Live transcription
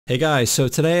Hey guys, so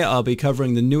today I'll be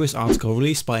covering the newest article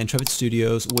released by Intrigue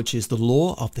Studios, which is The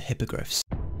Law of the Hippogriffs.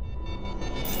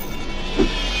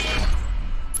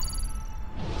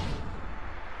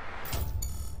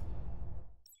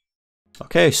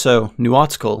 Okay, so new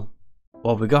article.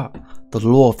 What have we got? The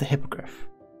Law of the Hippogriff.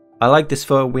 I like this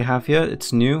photo we have here.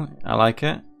 It's new. I like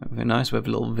it. Very nice. We have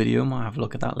a little video. I'll have a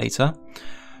look at that later.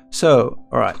 So,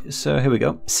 alright, so here we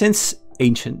go. Since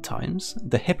ancient times,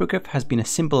 the hippogriff has been a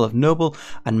symbol of noble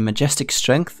and majestic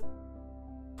strength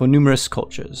for numerous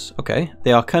cultures. Okay,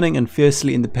 they are cunning and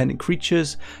fiercely independent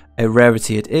creatures. A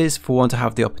rarity it is for one to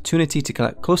have the opportunity to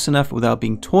get close enough without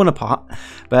being torn apart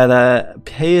by their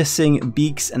piercing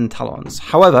beaks and talons.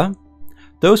 However,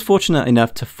 those fortunate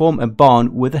enough to form a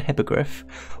bond with a hippogriff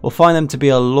will find them to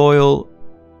be loyal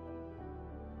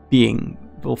beings,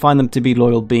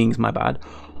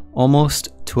 almost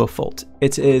to a fault.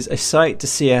 It is a sight to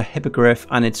see a hippogriff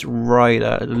and its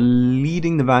rider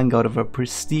leading the vanguard of a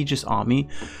prestigious army.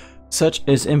 Such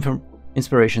is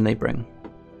inspiration they bring.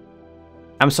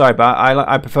 I'm sorry, but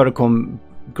I prefer to call them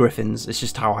griffins. It's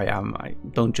just how I am.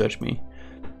 Don't judge me.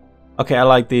 Okay, I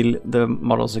like the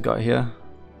models I got here.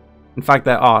 In fact,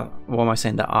 their art. What am I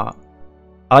saying? Their art.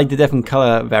 I like the different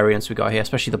color variants we got here,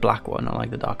 especially the black one. I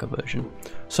like the darker version.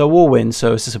 So Warwind,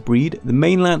 so is this a breed? The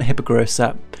mainland hippogriffs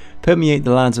that permeate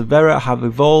the lands of Vera have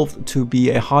evolved to be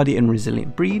a hardy and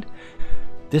resilient breed.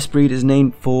 This breed is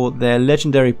named for their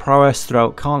legendary prowess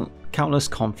throughout countless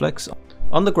conflicts.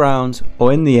 On the ground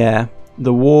or in the air,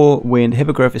 the Warwind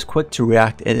hippogriff is quick to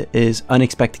react. It is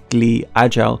unexpectedly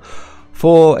agile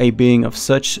for a being of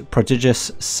such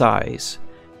prodigious size.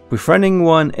 Befriending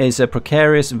one is a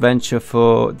precarious venture,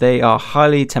 for they are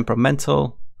highly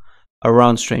temperamental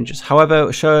around strangers.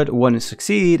 However, should one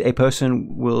succeed, a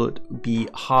person would be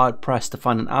hard pressed to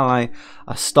find an ally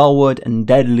as stalwart and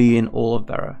deadly in all of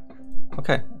Vera.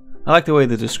 Okay, I like the way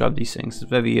they describe these things. It's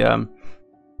very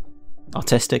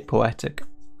artistic, poetic.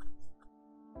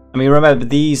 I mean, remember,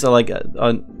 these are like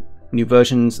new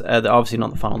versions. They're obviously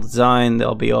not the final design.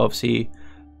 They'll be obviously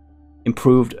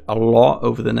improved a lot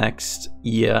over the next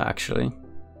year, actually.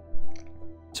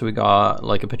 So we got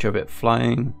like a picture of it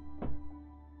flying,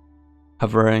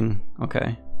 hovering.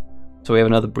 Okay, so we have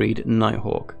another breed,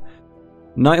 Nighthawk.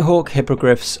 Nighthawk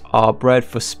hippogriffs are bred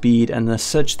for speed, and as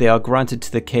such they are granted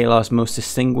to the Kalar's most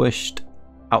distinguished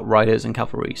outriders and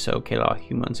cavalry. So Kalar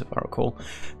humans, if I recall.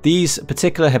 These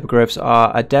particular hippogriffs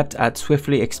are adept at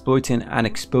swiftly exploiting an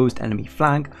exposed enemy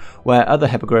flank, where other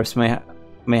hippogriffs may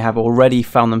have already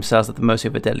found themselves at the mercy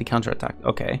of a deadly counterattack.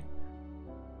 Okay,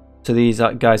 so these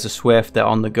guys are swift, they're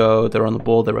on the go, they're on the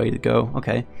ball, they're ready to go.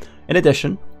 Okay, in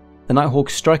addition, the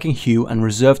Nighthawk's striking hue and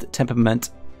reserved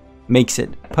temperament makes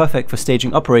it perfect for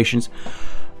staging operations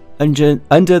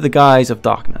under the guise of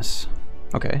darkness.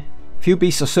 Okay, few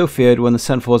beasts are so feared when the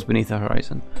sun falls beneath the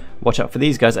horizon. Watch out for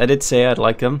these guys. I did say I'd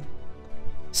like them.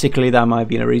 Secretly, that might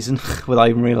be a reason without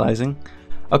even realizing.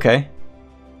 Okay.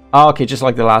 Oh, okay, just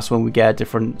like the last one, we get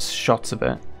different shots of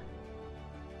it.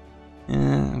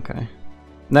 Yeah, okay.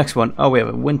 Next one. Oh, we have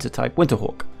a winter type,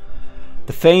 Winterhawk.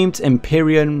 The famed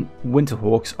Empyrean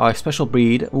Winterhawks are a special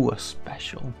breed. Ooh, a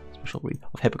special breed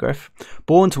of hippogriff,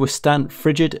 born to withstand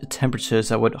frigid temperatures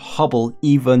that would hobble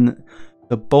even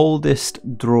the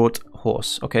boldest draught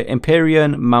horse. Okay,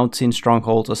 Empyrean mountain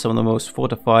strongholds are some of the most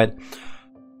fortified,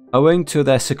 owing to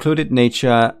their secluded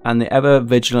nature and the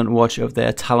ever-vigilant watch of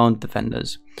their taloned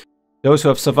defenders. Those who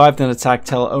have survived an attack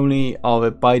tell only of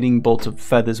a biting bolt of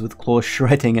feathers with claws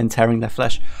shredding and tearing their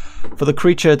flesh, for the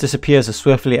creature disappears as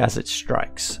swiftly as it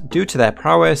strikes. Due to their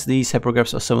prowess, these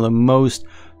hippogriffs are some of the most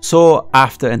sought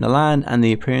after in the land, and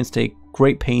the Empyreans take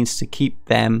great pains to keep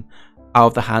them out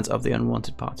of the hands of the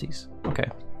unwanted parties.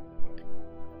 Okay.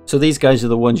 So these guys are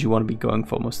the ones you want to be going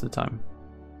for most of the time.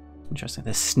 Interesting.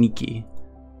 They're sneaky.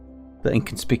 They're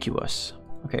inconspicuous.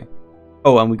 Okay.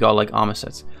 Oh, and we got like armor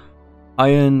sets.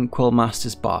 Iron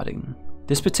Quillmaster's Barding.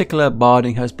 This particular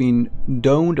barding has been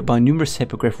donned by numerous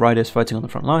hippogriff riders fighting on the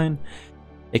front line.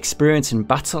 Experience in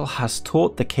battle has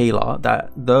taught the Kalar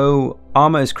that though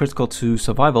armor is critical to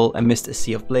survival amidst a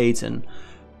sea of blades and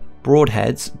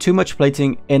broadheads, too much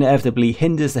plating inevitably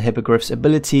hinders the hippogriff's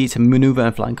ability to maneuver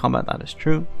and fly in combat. That is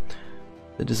true.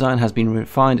 The design has been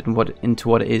refined into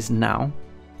what it is now,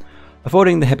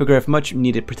 affording the hippogriff much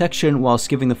needed protection whilst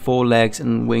giving the forelegs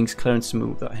and wings clearance to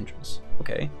move without hindrance.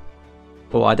 Okay.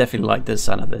 Oh, I definitely like the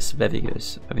design of this. Very good.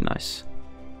 Very nice.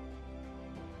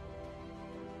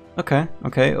 Okay,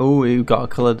 okay. Oh, we've got a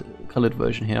colored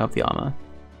version here of the armor.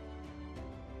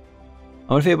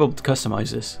 I wonder if you're able to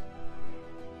customize this.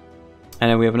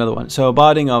 And then we have another one. So,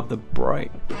 Barding of the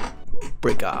Bright.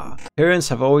 Brigger. Parents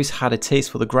have always had a taste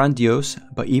for the grandiose,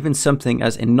 but even something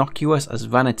as innocuous as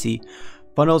vanity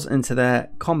funnels into their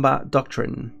combat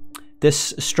doctrine.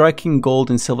 This striking gold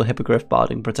and silver hippogriff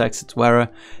barding protects its wearer,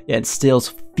 yet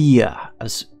instills fear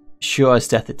as sure as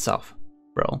death itself.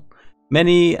 Bro.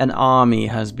 Many an army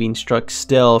has been struck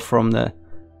still from the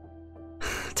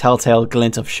telltale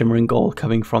glint of shimmering gold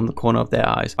coming from the corner of their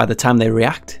eyes. By the time they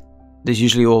react, it is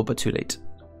usually all but too late.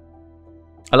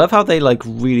 I love how they like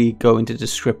really go into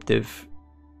descriptive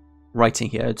writing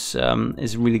here. It's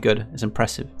really good. It's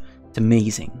impressive. It's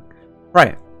amazing.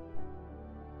 Right.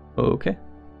 Okay.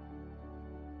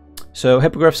 So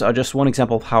hippogriffs are just one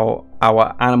example of how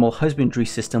our animal husbandry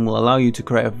system will allow you to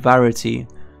create a variety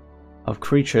of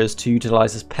creatures to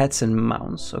utilize as pets and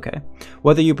mounts. Okay.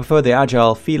 Whether you prefer the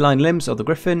agile feline limbs of the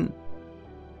griffin,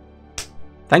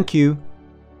 thank you,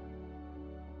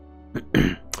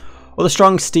 or the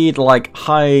strong steed-like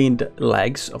hind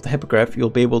legs of the hippogriff, you'll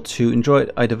be able to enjoy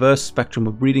a diverse spectrum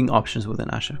of breeding options within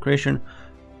Ashes of Creation.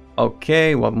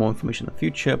 Okay, we'll have more information in the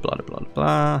future, blah, blah, blah,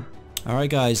 blah.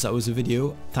 Alright guys, that was the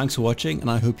video. Thanks for watching and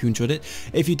I hope you enjoyed it.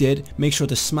 If you did, make sure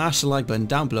to smash the like button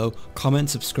down below, comment,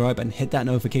 subscribe and hit that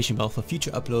notification bell for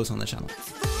future uploads on the channel.